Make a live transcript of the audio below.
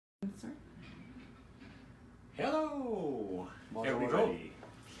Sir? Hello, Bonjour, everybody.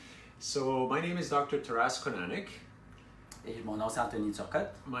 So my name is Dr. Konanec. Et mon nom c'est Anthony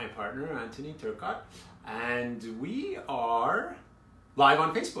Turcotte. My partner, Anthony Turcotte. And we are live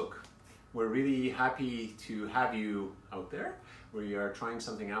on Facebook. We're really happy to have you out there. We are trying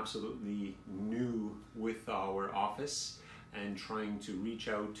something absolutely new with our office and trying to reach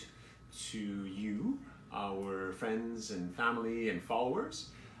out to you, our friends and family and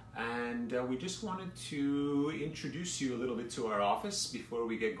followers. And we just wanted to introduce you a little bit to our office before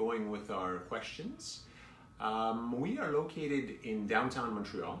we get going with our questions. We are located in downtown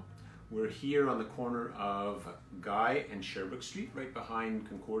Montreal. We're here on the corner of Guy and Sherbrooke Street, right behind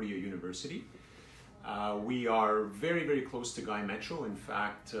Concordia University. We are very, very close to Guy Metro, in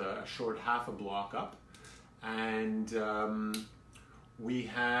fact, a short half a block up. And we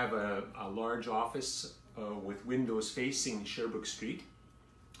have a large office with windows facing Sherbrooke Street.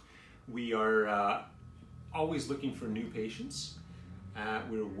 We are always looking for new patients.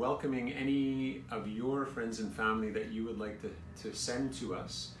 We're welcoming any of your friends and family that you would like to send to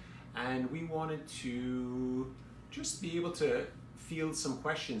us. And we wanted to just be able to field some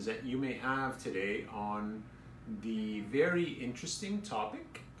questions that you may have today on the very interesting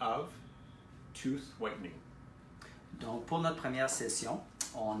topic of tooth whitening. Donc, pour notre première session,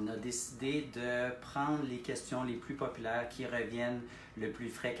 on a décidé de prendre les questions les plus populaires qui reviennent le plus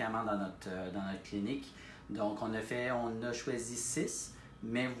fréquemment dans notre clinique. Donc, on a choisi 6,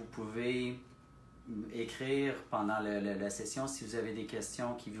 mais vous pouvez écrire pendant la session si vous avez des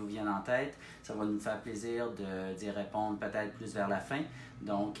questions qui vous viennent en tête. Ça va nous faire plaisir d'y répondre peut-être plus vers la fin.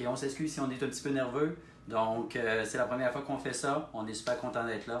 Donc, et on s'excuse si on est un petit peu nerveux. Donc, c'est la première fois qu'on fait ça. On est super content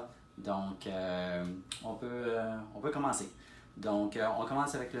d'être là. Donc, on peut commencer. Donc, on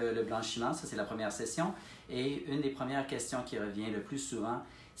commence avec le blanchiment. Ça, c'est la première session. Et une des premières questions qui revient le plus souvent,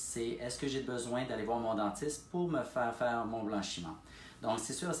 c'est est-ce que j'ai besoin d'aller voir mon dentiste pour me faire mon blanchiment? Donc,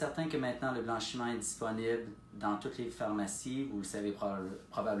 c'est sûr et certain que maintenant, le blanchiment est disponible dans toutes les pharmacies, vous le savez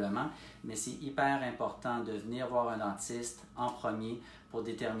probablement, mais c'est hyper important de venir voir un dentiste en premier pour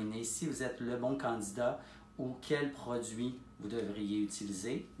déterminer si vous êtes le bon candidat ou quel produit vous devriez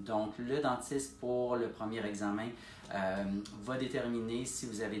utiliser. Donc, le dentiste, pour le premier examen, va déterminer si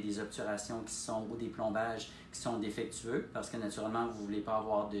vous avez des obturations ou des plombages qui sont défectueux, parce que naturellement, vous ne voulez pas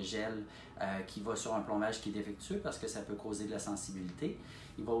avoir de gel qui va sur un plombage qui est défectueux, parce que ça peut causer de la sensibilité.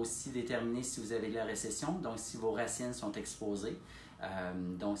 Il va aussi déterminer si vous avez de la récession, donc si vos racines sont exposées.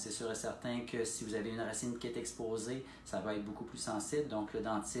 Donc, c'est sûr et certain que si vous avez une racine qui est exposée, ça va être beaucoup plus sensible, donc le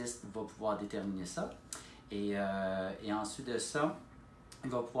dentiste va pouvoir déterminer ça. Et ensuite de ça, il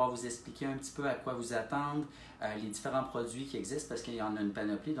va pouvoir vous expliquer un petit peu à quoi vous attendre, les différents produits qui existent, parce qu'il y en a une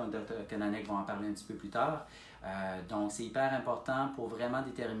panoplie, donc Dr. Konanec va en parler un petit peu plus tard. Donc, c'est hyper important pour vraiment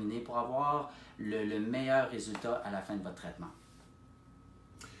déterminer, pour avoir le meilleur résultat à la fin de votre traitement.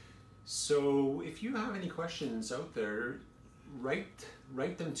 So, if you have any questions out there,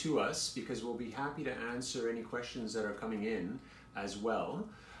 write them to us, because we'll be happy to answer any questions that are coming in as well.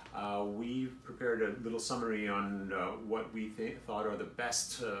 We've prepared a little summary on what we thought are the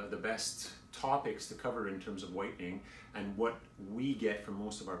best topics to cover in terms of whitening and what we get from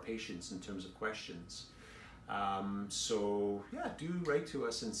most of our patients in terms of questions. So yeah, do write to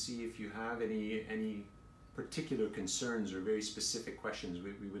us and see if you have any particular concerns or very specific questions.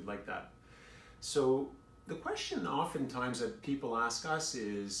 We would like that. So the question oftentimes that people ask us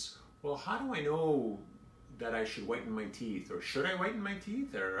is, well, how do I know that I should whiten my teeth, or should I whiten my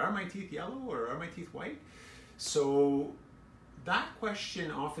teeth, or are my teeth yellow, or are my teeth white? So that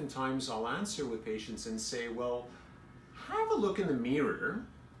question oftentimes I'll answer with patients and say, well, have a look in the mirror,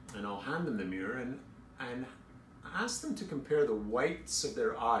 and I'll hand them the mirror and ask them to compare the whites of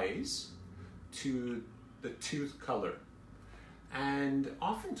their eyes to the tooth color. And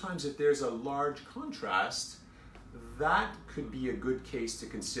oftentimes if there's a large contrast, that could be a good case to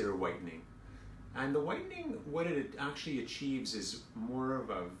consider whitening. And the whitening, what it actually achieves is more of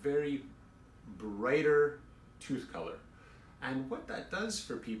a very brighter tooth color. And what that does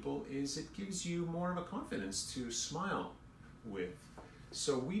for people is it gives you more of a confidence to smile with.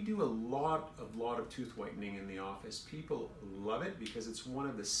 So we do a lot of tooth whitening in the office. People love it because it's one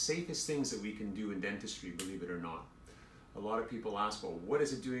of the safest things that we can do in dentistry, believe it or not. A lot of people ask, well, what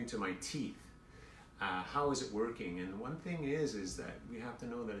is it doing to my teeth? How is it working? And one thing is that we have to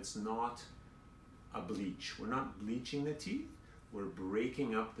know that it's not a bleach. We're not bleaching the teeth, we're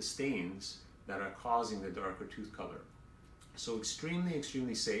breaking up the stains that are causing the darker tooth color. So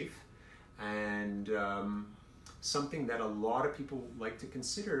extremely safe, and something that a lot of people like to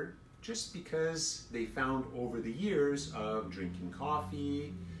consider just because they found over the years of drinking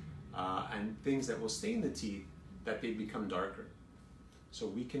coffee, and things that will stain the teeth, that they become darker. So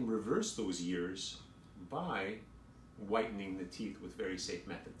we can reverse those years by whitening the teeth with very safe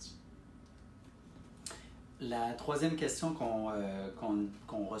methods. La troisième question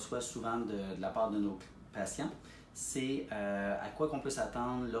qu'on reçoit souvent de la part de nos patients, c'est à quoi qu'on peut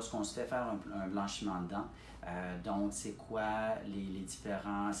s'attendre lorsqu'on se fait faire un blanchiment de dents. Donc, c'est quoi les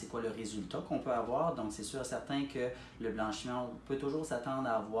différents, c'est quoi le résultat qu'on peut avoir. Donc, c'est sûr et certain que le blanchiment, on peut toujours s'attendre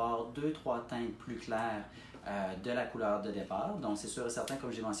à avoir 2-3 teintes plus claires de la couleur de départ. Donc, c'est sûr et certain,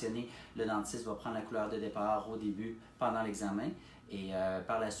 comme j'ai mentionné, le dentiste va prendre la couleur de départ au début, pendant l'examen. Et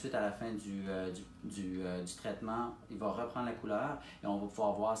par la suite, à la fin du traitement, il va reprendre la couleur et on va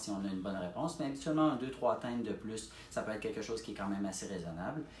pouvoir voir si on a une bonne réponse. Mais habituellement, 2-3 teintes de plus, ça peut être quelque chose qui est quand même assez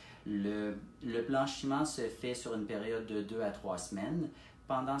raisonnable. Le blanchiment se fait sur une période de 2 à 3 semaines.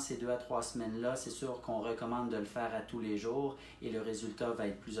 Pendant ces 2 à 3 semaines-là, c'est sûr qu'on recommande de le faire à tous les jours et le résultat va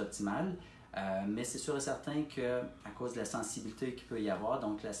être plus optimal. Mais c'est sûr et certain qu'à cause de la sensibilité qu'il peut y avoir,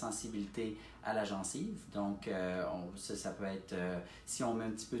 donc la sensibilité à la gencive, donc ça peut être, si on met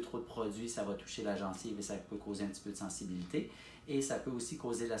un petit peu trop de produit, ça va toucher la gencive et ça peut causer un petit peu de sensibilité. Et ça peut aussi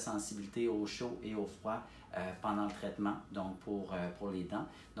causer la sensibilité au chaud et au froid pendant le traitement, donc pour les dents.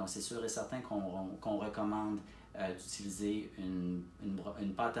 Donc c'est sûr et certain qu'on recommande d'utiliser une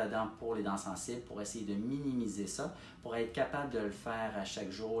pâte à dents pour les dents sensibles pour essayer de minimiser ça, pour être capable de le faire à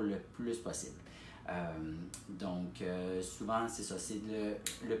chaque jour le plus possible. Donc souvent c'est ça, c'est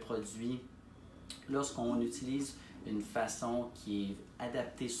le produit, lorsqu'on utilise une façon qui est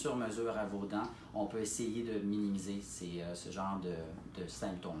adaptée sur mesure à vos dents, on peut essayer de minimiser ce genre de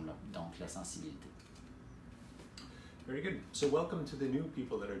symptômes-là, donc la sensibilité. Very good. So welcome to the new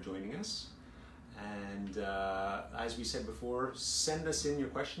people that are joining us. And as we said before, send us in your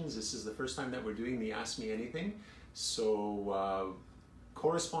questions. This is the first time that we're doing the Ask Me Anything. So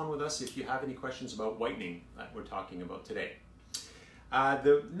correspond with us if you have any questions about whitening that we're talking about today.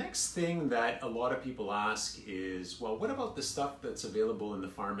 The next thing that a lot of people ask is, well, what about the stuff that's available in the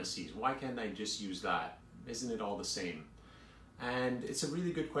pharmacies? Why can't I just use that? Isn't it all the same? And it's a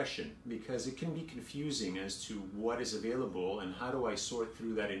really good question because it can be confusing as to what is available and how do I sort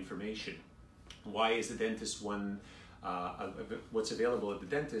through that information. Why is the dentist what's available at the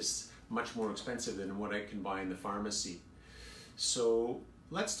dentist much more expensive than what I can buy in the pharmacy? So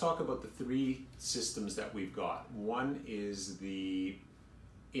let's talk about the 3 systems that we've got. One is the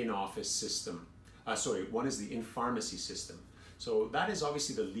in-office system. One is the in-pharmacy system. So that is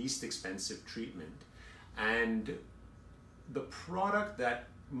obviously the least expensive treatment. And the product that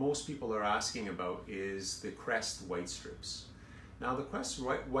most people are asking about is the Crest white strips. Now the Crest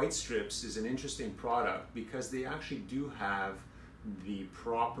white strips is an interesting product because they actually do have the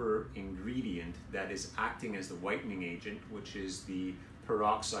proper ingredient that is acting as the whitening agent, which is the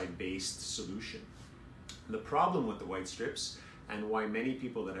peroxide-based solution. The problem with the white strips, and why many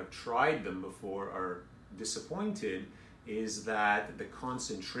people that have tried them before are disappointed, is that the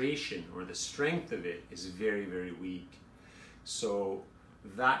concentration or the strength of it is very, very weak. So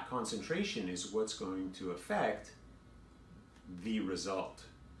that concentration is what's going to affect the result.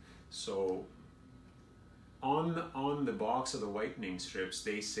 So on the box of the whitening strips,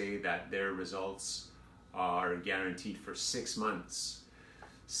 they say that their results are guaranteed for 6 months.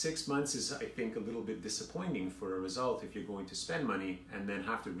 6 months is, I think, a little bit disappointing for a result if you're going to spend money and then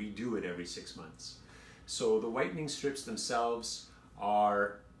have to redo it every 6 months. So the whitening strips themselves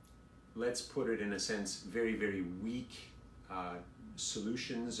are, let's put it in a sense, very, very weak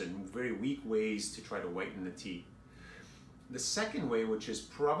solutions and very weak ways to try to whiten the teeth. The second way, which is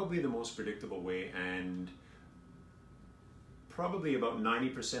probably the most predictable way and probably about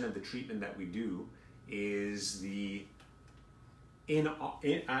 90% of the treatment that we do, is the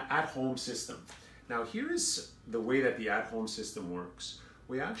at-home system. Now here is the way that the at-home system works.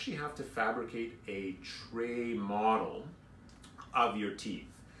 We actually have to fabricate a tray model of your teeth.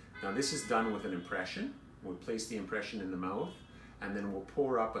 Now this is done with an impression. We'll place the impression in the mouth and then we'll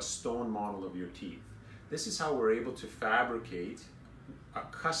pour up a stone model of your teeth. This is how we're able to fabricate a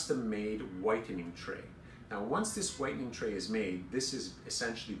custom-made whitening tray. Now once this whitening tray is made, this is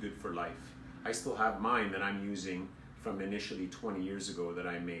essentially good for life. I still have mine that I'm using from initially 20 years ago that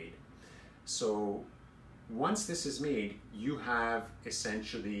I made. So once this is made, you have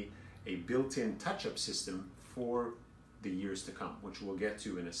essentially a built-in touch-up system for the years to come, which we'll get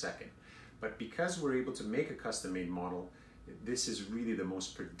to in a second. But because we're able to make a custom-made model, this is really the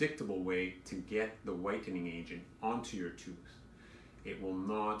most predictable way to get the whitening agent onto your tooth. It will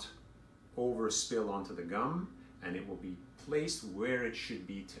not overspill onto the gum, and it will be placed where it should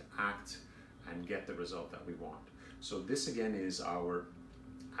be to act and get the result that we want. So this again is our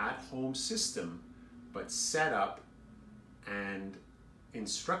at-home system, but set up and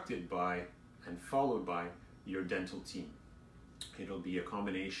instructed by and followed by your dental team. It'll be a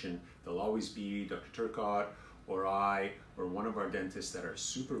combination. There'll always be Dr. Turcotte or I or one of our dentists that are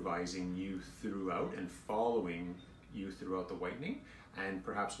supervising you throughout and following you throughout the whitening, and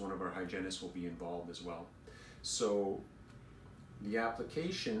perhaps one of our hygienists will be involved as well. So the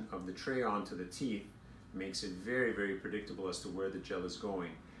application of the tray onto the teeth makes it very, very predictable as to where the gel is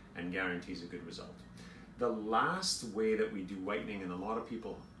going and guarantees a good result. The last way that we do whitening, and a lot of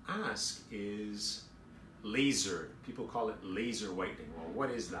people ask, is laser. People call it laser whitening. Well, what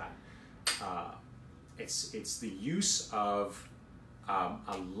is that? It's the use of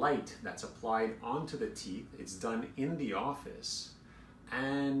a light that's applied onto the teeth. It's done in the office,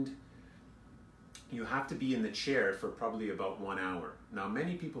 and you have to be in the chair for probably about 1 hour. Now,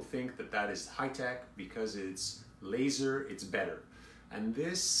 many people think that that is high-tech because it's laser, it's better. And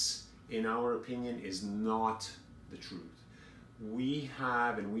this, in our opinion, is not the truth. We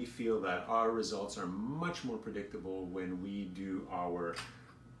have and we feel that our results are much more predictable when we do our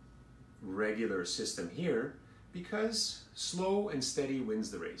regular system here, because slow and steady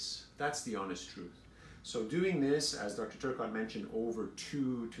wins the race. That's the honest truth. So doing this, as Dr. Turcotte mentioned, over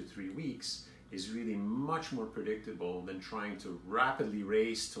 2 to 3 weeks is really much more predictable than trying to rapidly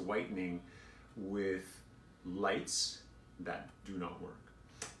race to whitening with lights that do not work.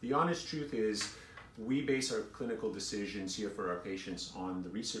 The honest truth is we base our clinical decisions here for our patients on the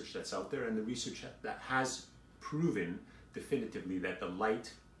research that's out there, and the research that has proven definitively that the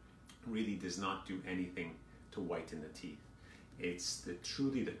light really does not do anything to whiten the teeth. It's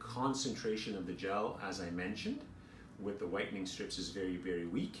truly the concentration of the gel, as I mentioned, with the whitening strips is very, very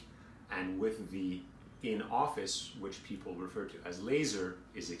weak, and with the in-office, which people refer to as laser,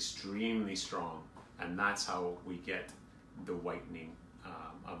 is extremely strong, and that's how we get the whitening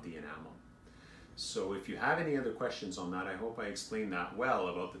of the enamel. So if you have any other questions on that, I hope I explained that well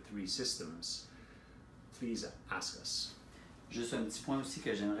about the 3 systems. Please ask us. Juste un petit point aussi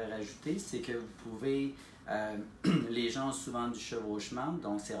que j'aimerais rajouter, c'est que vous pouvez, les gens ont souvent du chevauchement,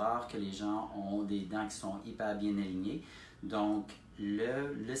 donc c'est rare que les gens ont des dents qui sont hyper bien alignées. Donc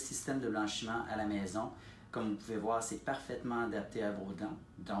le système de blanchiment à la maison, comme vous pouvez voir, c'est parfaitement adapté à vos dents.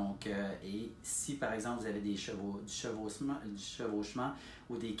 Donc, et si par exemple vous avez du chevauchement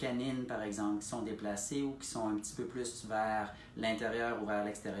ou des canines par exemple qui sont déplacées ou qui sont un petit peu plus vers l'intérieur ou vers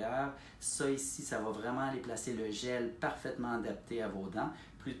l'extérieur, ça ici, ça va vraiment aller placer le gel parfaitement adapté à vos dents,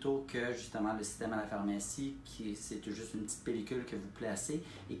 plutôt que justement le système à la pharmacie qui c'est juste une petite pellicule que vous placez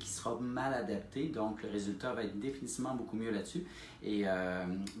et qui sera mal adapté. Donc le résultat va être définitivement beaucoup mieux là-dessus, et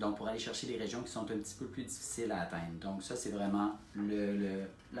donc pour aller chercher les régions qui sont un petit peu plus difficiles à atteindre. Donc ça, c'est vraiment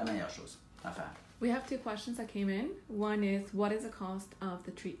la meilleure chose à faire. We have 2 questions that came in. One is, what is the cost of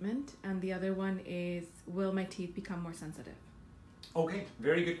the treatment? And the other one is, will my teeth become more sensitive? Okay,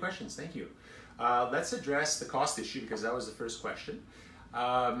 very good questions, thank you. Let's address the cost issue, because that was the first question.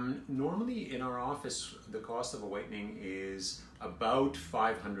 Normally in our office, the cost of a whitening is about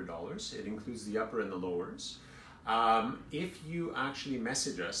 $500. It includes the upper and the lowers. If you actually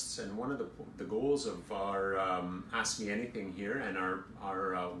message us, and one of the goals of our Ask Me Anything here and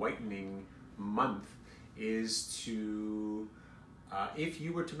our whitening month is to, if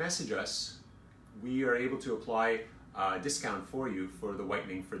you were to message us, we are able to apply a discount for you for the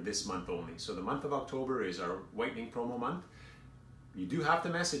whitening for this month only. So the month of October is our whitening promo month. You do have to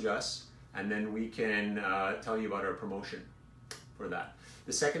message us, and then we can tell you about our promotion for that.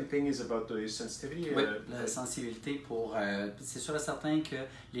 The second thing is about the sensitivity. Oui, la sensibilité pour... c'est sûr et certain que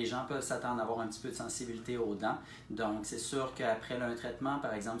les gens peuvent s'attendre à avoir un petit peu de sensibilité aux dents. Donc, c'est sûr qu'après un traitement,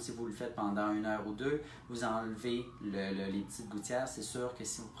 par exemple, si vous le faites pendant 1 heure ou 2, vous enlevez les petites gouttières. C'est sûr que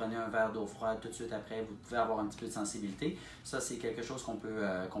si vous prenez un verre d'eau froide tout de suite après, vous pouvez avoir un petit peu de sensibilité. Ça, c'est quelque chose qu'on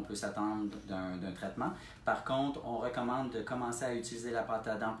peut s'attendre d'un traitement. Par contre, on recommande de commencer à utiliser la pâte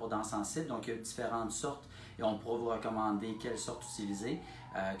à dents pour dents sensibles. Donc, il y a différentes sortes et on pourra vous recommander quelle sorte utiliser,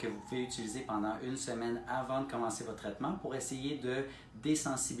 que vous pouvez utiliser pendant 1 semaine avant de commencer votre traitement pour essayer de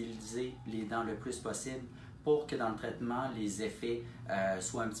désensibiliser les dents le plus possible pour que dans le traitement, les effets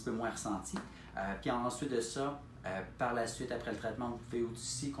soient un petit peu moins ressentis. Puis ensuite de ça, par la suite, après le traitement, vous pouvez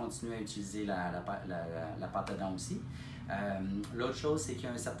aussi continuer à utiliser la pâte à dents aussi. L'autre chose, c'est qu'il y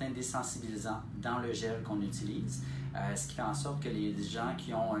a un certain désensibilisant dans le gel qu'on utilise, ce qui fait en sorte que les gens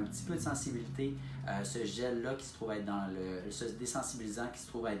qui ont un petit peu de sensibilité, ce gel-là qui se trouve être dans ce désensibilisant qui se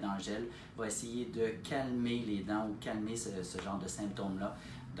trouve être dans le gel va essayer de calmer les dents ou calmer ce genre de symptômes-là.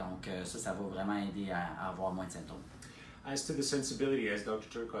 Donc ça va vraiment aider à avoir moins de symptômes. As to the sensibility, as Dr.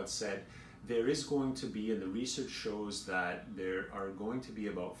 Turcotte said, there is going to be, and the research shows that there are going to be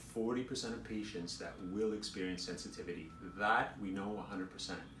about 40% of patients that will experience sensitivity. That we know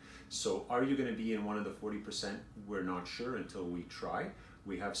 100%. So are you going to be in one of the 40%? We're not sure until we try.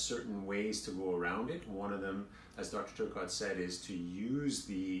 We have certain ways to go around it. One of them, as Dr. Turcotte said, is to use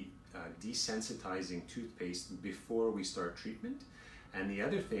the desensitizing toothpaste before we start treatment. And the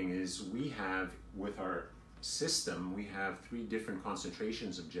other thing is we have, with our system, we have 3 different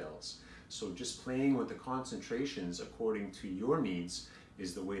concentrations of gels. So just playing with the concentrations according to your needs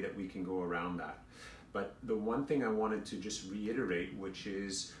is the way that we can go around that. But the one thing I wanted to just reiterate, which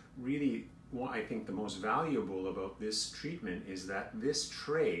is really what I think the most valuable about this treatment, is that this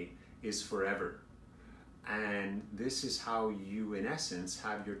tray is forever. And this is how you, in essence,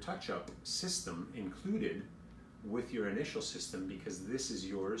 have your touch-up system included with your initial system, because this is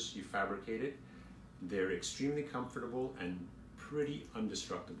yours, you fabricate it. They're extremely comfortable and pretty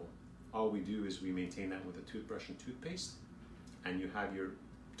indestructible. All we do is we maintain that with a toothbrush and toothpaste, and you have your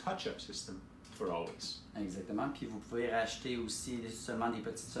touch-up system for always. Exactement. Puis vous pouvez racheter aussi seulement des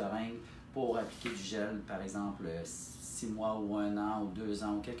petites seringues pour appliquer du gel, par exemple 6 mois ou 1 an ou 2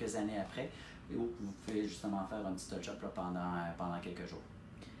 ans ou quelques années après. Et vous pouvez justement faire un petit touch-up pendant quelques jours.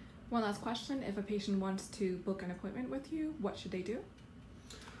 One last question. If a patient wants to book an appointment with you, what should they do?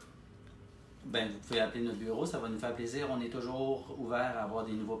 Ben, vous pouvez appeler notre bureau, ça va nous faire plaisir. On est toujours ouvert à avoir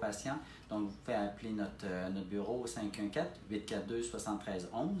des nouveaux patients. Donc, vous pouvez appeler notre bureau au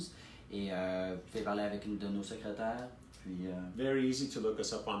 514-842-7311 et vous pouvez parler avec une de nos secrétaires. Puis, Very easy to look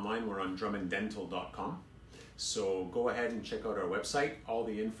us up online. We're on drummonddental.com. So go ahead and check out our website. All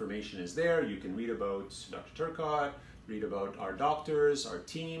the information is there. You can read about Dr. Turcotte, read about our doctors, our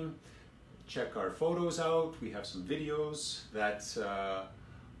team, check our photos out. We have some videos that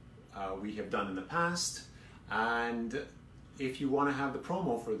we have done in the past. And if you want to have the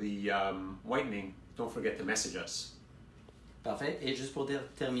promo for the whitening, don't forget to message us. Parfait. Et juste pour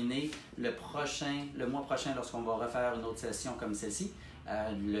terminer, le mois prochain, lorsqu'on va refaire une autre session comme celle-ci,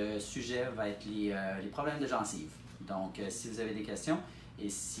 le sujet va être les problèmes de gencives. Donc, si vous avez des questions et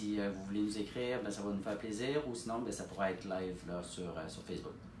si vous voulez nous écrire, ben, ça va nous faire plaisir, ou sinon, ben, ça pourra être live là, sur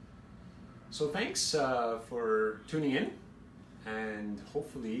Facebook. So thanks for tuning in, and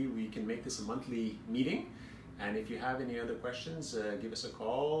hopefully we can make this a monthly meeting. And if you have any other questions, give us a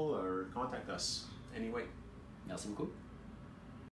call or contact us anyway. Merci beaucoup.